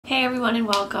Hey everyone and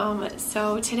welcome.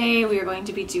 So today we are going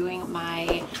to be doing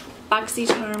my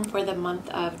BOXYCHARM for the month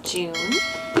of June.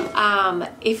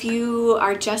 If you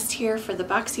are just here for the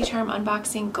BOXYCHARM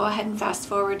unboxing, go ahead and fast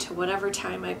forward to whatever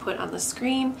time I put on the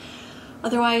screen.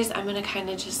 Otherwise, I'm going to kind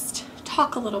of just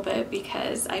talk a little bit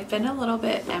because I've been a little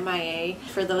bit MIA.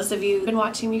 For those of you who've been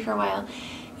watching me for a while,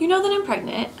 you know that I'm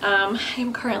pregnant.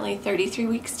 I'm currently 33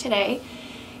 weeks today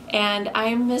and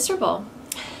I'm miserable.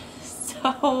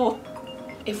 So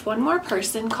if one more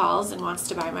person calls and wants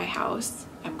to buy my house,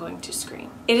 I'm going to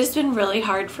scream. It has been really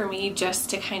hard for me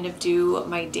just to kind of do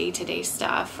my day-to-day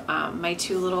stuff. My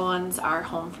two little ones are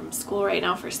home from school right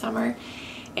now for summer,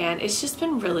 and it's just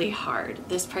been really hard.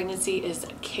 This pregnancy is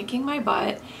kicking my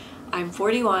butt. I'm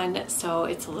 41, so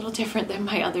it's a little different than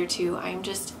my other two. I'm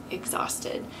just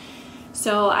exhausted.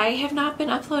 So I have not been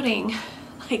uploading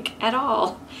like at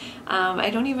all.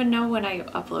 I don't even know when I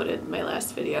uploaded my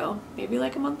last video, maybe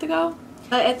like a month ago.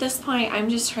 But at this point, I'm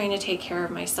just trying to take care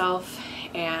of myself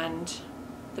and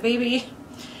the baby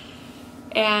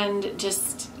and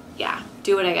just, yeah,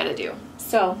 do what I gotta do.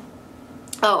 So,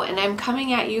 oh, and I'm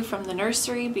coming at you from the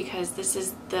nursery because this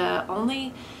is the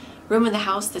only room in the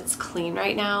house that's clean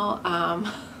right now.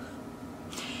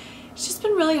 It's just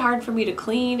been really hard for me to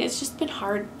clean. It's just been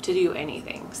hard to do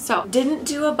anything. So, didn't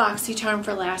do a BOXYCHARM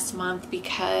for last month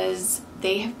because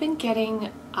they have been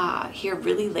getting here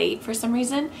really late for some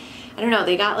reason. I don't know,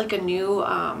 they got like a new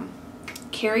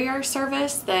carrier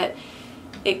service that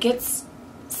it gets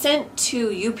sent to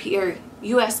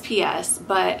USPS,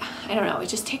 but I don't know, it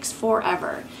just takes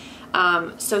forever.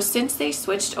 So since they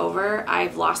switched over,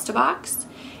 I've lost a box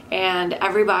and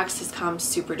every box has come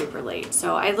super duper late.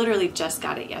 So I literally just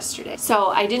got it yesterday. So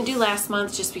I didn't do last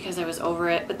month just because I was over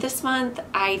it, but this month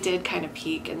I did kind of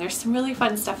peek and there's some really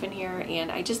fun stuff in here, and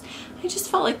I just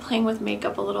felt like playing with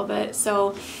makeup a little bit.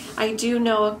 So I do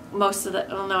know most of the,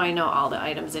 well, no, I know all the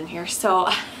items in here. So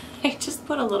I just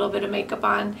put a little bit of makeup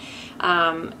on.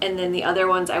 And then the other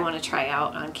ones I want to try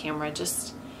out on camera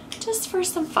just for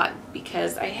some fun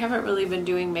because I haven't really been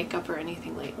doing makeup or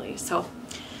anything lately. So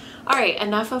all right,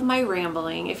 enough of my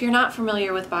rambling. If you're not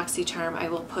familiar with BOXYCHARM, I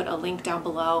will put a link down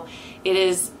below. It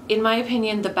is, in my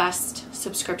opinion, the best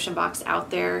subscription box out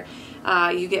there.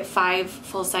 You get 5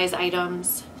 full-size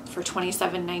items for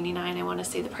 $27.99. I want to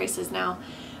say the price is now.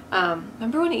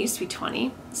 Remember when it used to be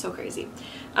 $20? So crazy.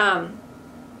 What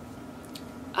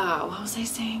was I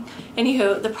saying?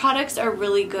 Anywho, the products are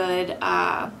really good.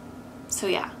 So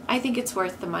yeah, I think it's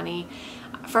worth the money.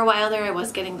 For a while there, I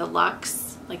was getting the Luxe.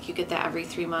 Like you get that every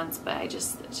 3 months, but it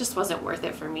just wasn't worth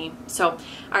it for me. So, all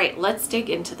right, let's dig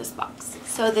into this box.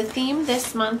 So the theme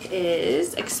this month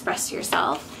is Express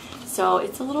Yourself. So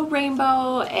it's a little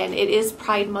rainbow and it is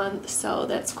Pride Month. So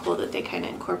that's cool that they kind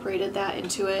of incorporated that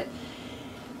into it.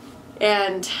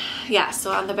 And yeah,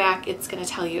 so on the back, it's going to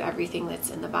tell you everything that's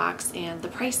in the box and the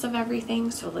price of everything.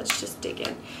 So let's just dig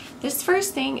in. This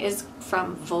first thing is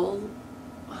from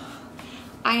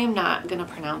I am not going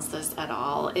to pronounce this at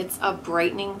all. It's a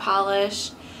brightening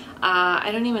polish. I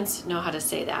don't even know how to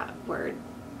say that word.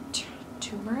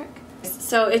 Turmeric?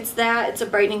 So it's a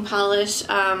brightening polish.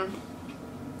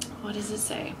 What does it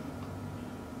say?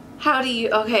 How do you,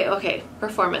 okay.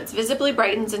 Performance. Visibly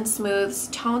brightens and smooths,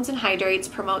 tones and hydrates,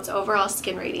 promotes overall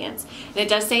skin radiance. And it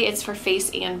does say it's for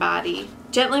face and body.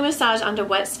 Gently massage onto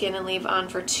wet skin and leave on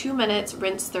for 2 minutes.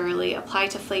 Rinse thoroughly. Apply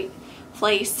to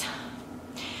face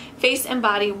and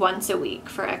body once a week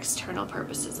for external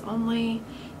purposes only,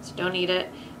 so don't need it.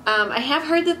 I have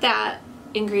heard that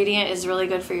ingredient is really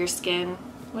good for your skin.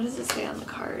 What does it say on the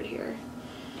card here?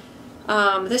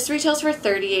 This retails for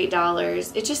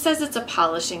 $38. It just says it's a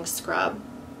polishing scrub.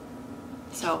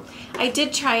 So I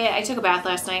did try it. I took a bath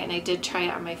last night and I did try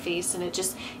it on my face, and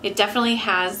it definitely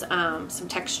has some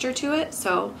texture to it,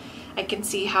 so I can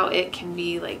see how it can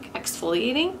be like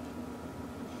exfoliating.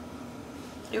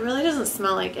 It really doesn't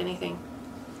smell like anything.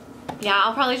 Yeah,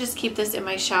 I'll probably just keep this in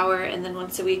my shower, and then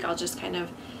once a week I'll just kind of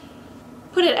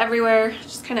put it everywhere,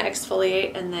 just kind of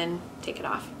exfoliate and then take it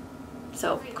off.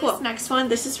 So cool. This next one,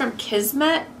 this is from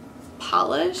Kismet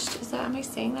Polished. Am I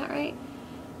saying that right?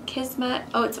 Kismet.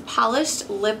 Oh, it's a polished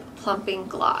lip plumping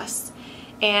gloss.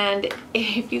 And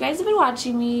if you guys have been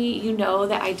watching me, you know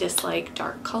that I dislike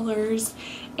dark colors,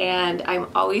 and I'm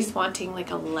always wanting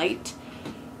like a light,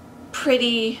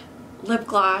 pretty lip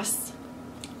gloss.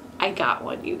 I got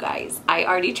one, you guys. I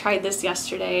already tried this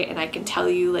yesterday and I can tell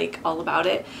you like all about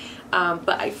it,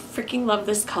 but I freaking love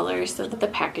this color. So that the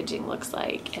packaging looks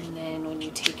like, and then when you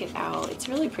take it out, it's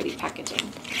really pretty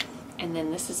packaging. And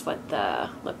then this is what the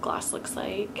lip gloss looks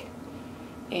like,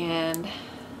 and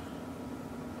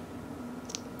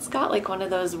it's got like one of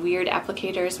those weird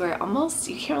applicators where it almost,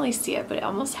 you can't really see it, but it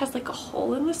almost has like a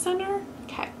hole in the center.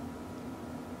 Okay.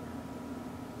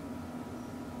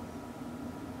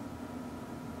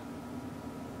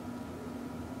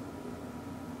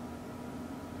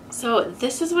 So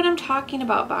this is what I'm talking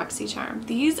about, BOXYCHARM.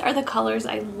 These are the colors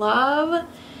I love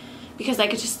because I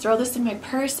could just throw this in my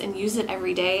purse and use it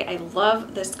every day. I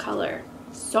love this color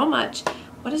so much.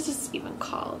 What is this even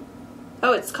called?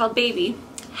 Oh, it's called Baby.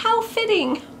 How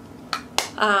fitting.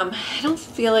 I don't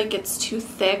feel like it's too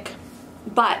thick,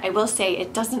 but I will say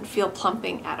it doesn't feel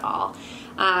plumping at all.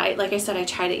 Like I said, I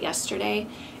tried it yesterday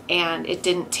and it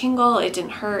didn't tingle, it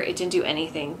didn't hurt, it didn't do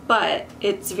anything, but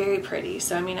it's very pretty.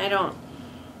 So I mean, I don't,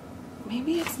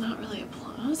 maybe it's not really a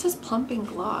plump. Oh, it says plumping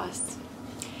gloss.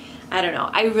 I don't know.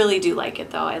 I really do like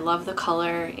it though. I love the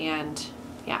color, and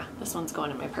yeah, this one's going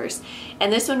in my purse.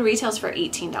 And this one retails for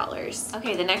 $18.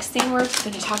 Okay, the next thing we're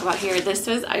going to talk about here,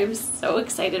 I'm so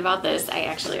excited about this. I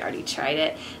actually already tried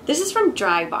it. This is from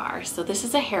Drybar. So this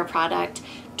is a hair product.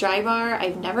 Drybar,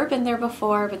 I've never been there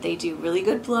before, but they do really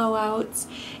good blowouts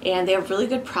and they have really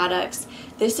good products.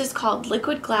 This is called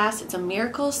Liquid Glass. It's a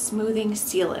miracle smoothing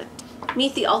sealant.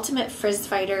 Meet the ultimate frizz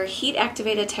fighter. Heat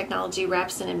activated technology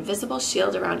wraps an invisible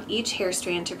shield around each hair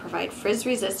strand to provide frizz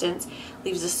resistance,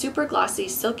 leaves a super glossy,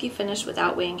 silky finish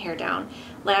without weighing hair down,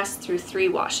 lasts through 3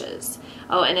 washes.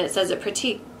 Oh, and it says it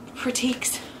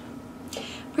protects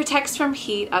from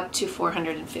heat up to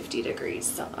 450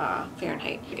 degrees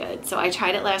Fahrenheit. Good. So I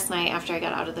tried it last night after I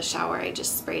got out of the shower. I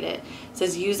just sprayed it. It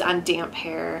says use on damp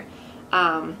hair.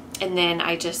 And then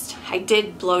I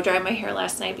did blow dry my hair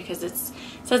last night because it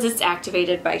says it's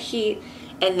activated by heat.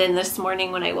 And then this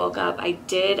morning when I woke up, I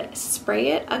did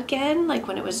spray it again, like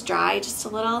when it was dry, just a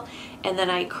little. And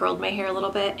then I curled my hair a little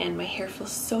bit and my hair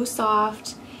feels so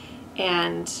soft.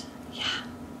 And yeah,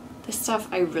 this stuff,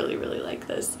 I really, really like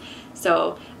this.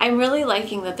 So I'm really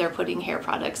liking that they're putting hair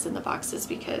products in the boxes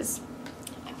because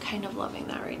I'm kind of loving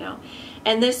that right now.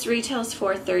 And this retails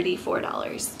for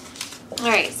 $34.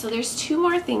 Alright, so there's 2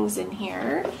 more things in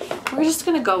here. We're just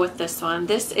going to go with this one.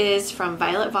 This is from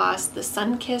Violet Voss, the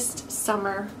Sun-Kissed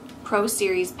Summer Pro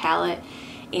Series palette.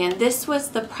 And this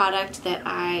was the product that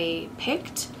I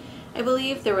picked. I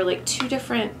believe there were like 2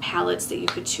 different palettes that you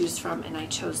could choose from, and I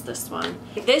chose this one.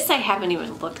 This I haven't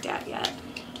even looked at yet.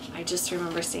 I just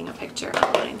remember seeing a picture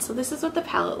online. So this is what the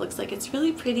palette looks like. It's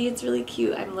really pretty. It's really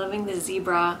cute. I'm loving the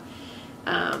zebra.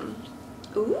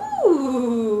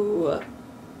 Ooh!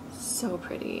 So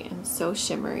pretty and so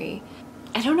shimmery.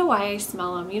 I don't know why I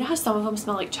smell them. You know how some of them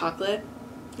smell like chocolate?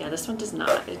 Yeah, this one does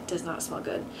not. It does not smell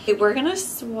good. Okay, we're gonna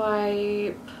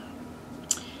swipe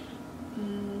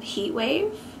Heat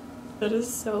Wave. That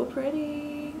is so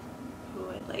pretty. Oh,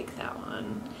 I like that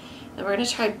one. Then we're gonna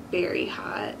try Berry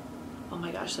Hot. Oh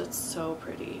my gosh, that's so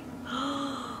pretty.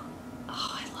 Oh,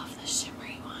 I love the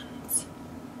shimmery ones.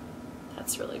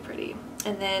 That's really pretty.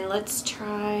 And then let's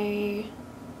try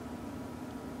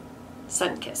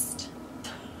Sun-Kissed.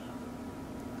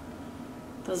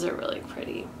 Those are really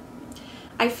pretty.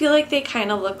 I feel like they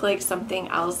kind of look like something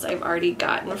else I've already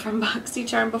gotten from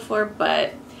BOXYCHARM before,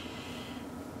 but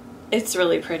it's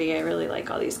really pretty. I really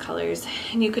like all these colors,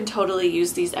 and you can totally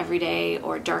use these every day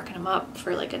or darken them up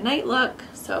for like a night look.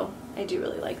 So I do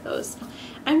really like those.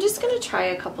 I'm just gonna try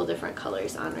a couple different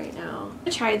colors on right now. I'm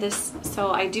gonna try this.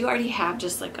 So I do already have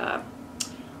just like a,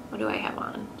 what do I have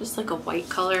on? Just like a white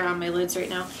color on my lids right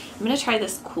now. I'm gonna try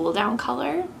this cool down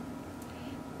color.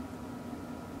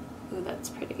 Ooh, that's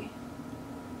pretty.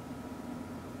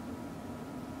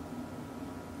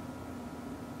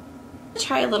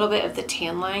 Try a little bit of the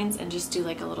tan lines and just do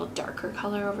like a little darker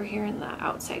color over here in the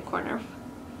outside corner.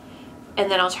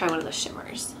 And then I'll try one of the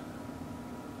shimmers.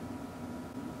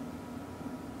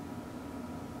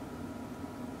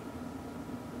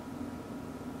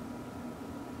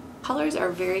 Colors are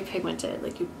very pigmented,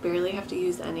 like you barely have to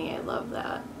use any. I love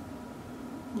that.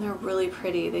 And they're really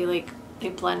pretty. They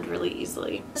blend really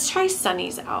easily. Let's try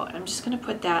Sunny's out. I'm just gonna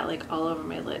put that like all over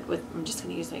my lid I'm just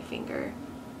gonna use my finger.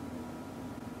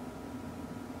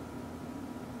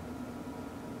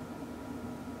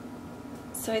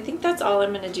 So I think that's all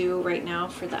I'm gonna do right now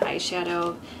for the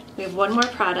eyeshadow. We have one more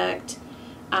product.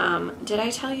 Did I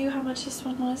tell you how much this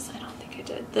one was? I don't think I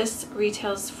did. This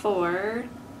retails for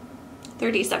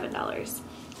 $37.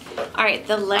 All right,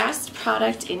 the last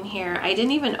product in here, I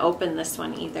didn't even open this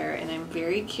one either, and I'm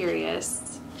very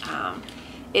curious.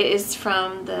 It is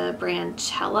from the brand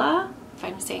Cella, if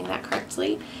I'm saying that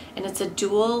correctly, and it's a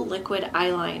dual liquid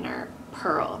eyeliner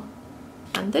pearl.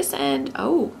 On this end,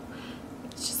 oh,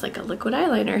 it's just like a liquid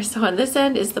eyeliner. So on this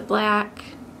end is the black,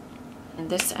 and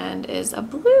this end is a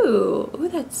blue. Ooh,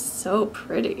 that's so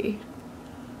pretty.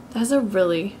 That's a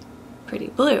really pretty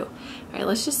blue. All right,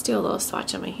 let's just do a little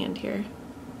swatch on my hand here.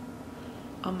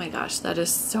 Oh my gosh, that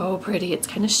is so pretty. It's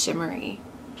kind of shimmery.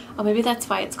 Oh, maybe that's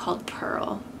why it's called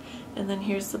Pearl. And then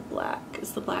here's the black.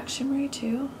 Is the black shimmery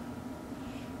too?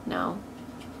 No.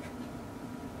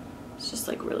 It's just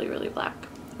like really, really black.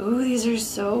 Ooh, these are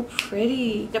so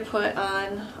pretty. To put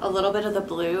on a little bit of the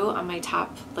blue on my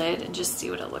top lid and just see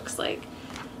what it looks like.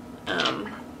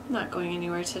 Not going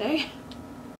anywhere today.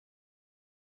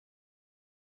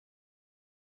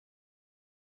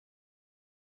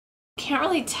 Can't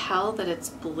really tell that it's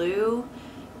blue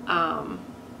from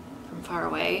far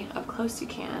away. Up close you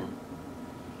can.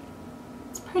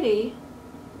 It's pretty.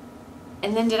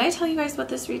 And then did I tell you guys what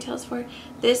this retails for?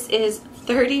 This is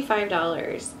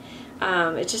 $35.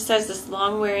 It just says this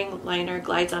long wearing liner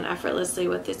glides on effortlessly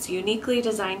with its uniquely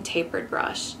designed tapered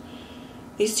brush.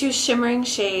 These two shimmering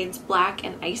shades, black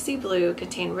and icy blue,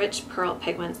 contain rich pearl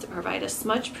pigments that provide a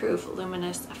smudge-proof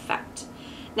luminous effect.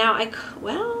 Now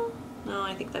well, no,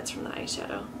 I think that's from the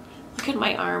eyeshadow. Look at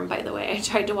my arm, by the way. I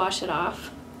tried to wash it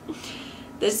off.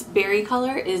 This berry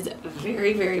color is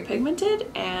very, very pigmented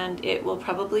and it will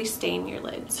probably stain your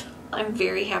lids. I'm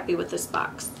very happy with this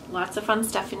box. Lots of fun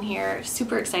stuff in here.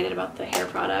 Super excited about the hair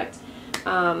product.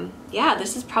 Yeah,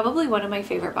 this is probably one of my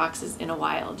favorite boxes in a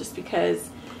while just because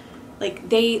like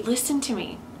they listened to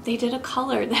me. They did a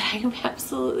color that I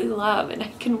absolutely love and I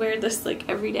can wear this like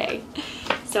every day.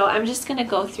 So I'm just gonna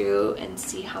go through and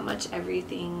see how much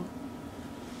everything,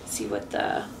 see what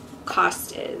the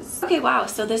cost is. Okay, wow,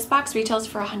 so this box retails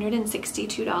for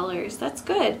 $162. That's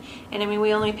good. And I mean,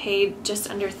 we only paid just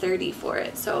under $30 for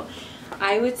it. So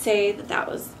I would say that that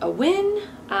was a win.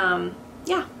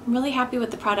 Yeah, I'm really happy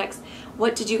with the products.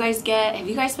 What did you guys get? Have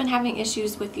you guys been having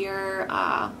issues with your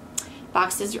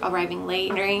boxes arriving late?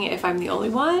 Wondering if I'm the only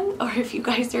one or if you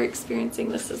guys are experiencing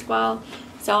this as well.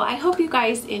 So I hope you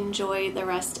guys enjoy the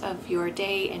rest of your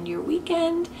day and your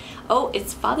weekend. Oh,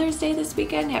 it's Father's Day this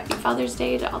weekend. Happy Father's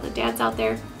Day to all the dads out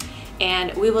there.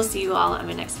 And we will see you all on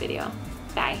my next video.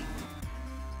 Bye.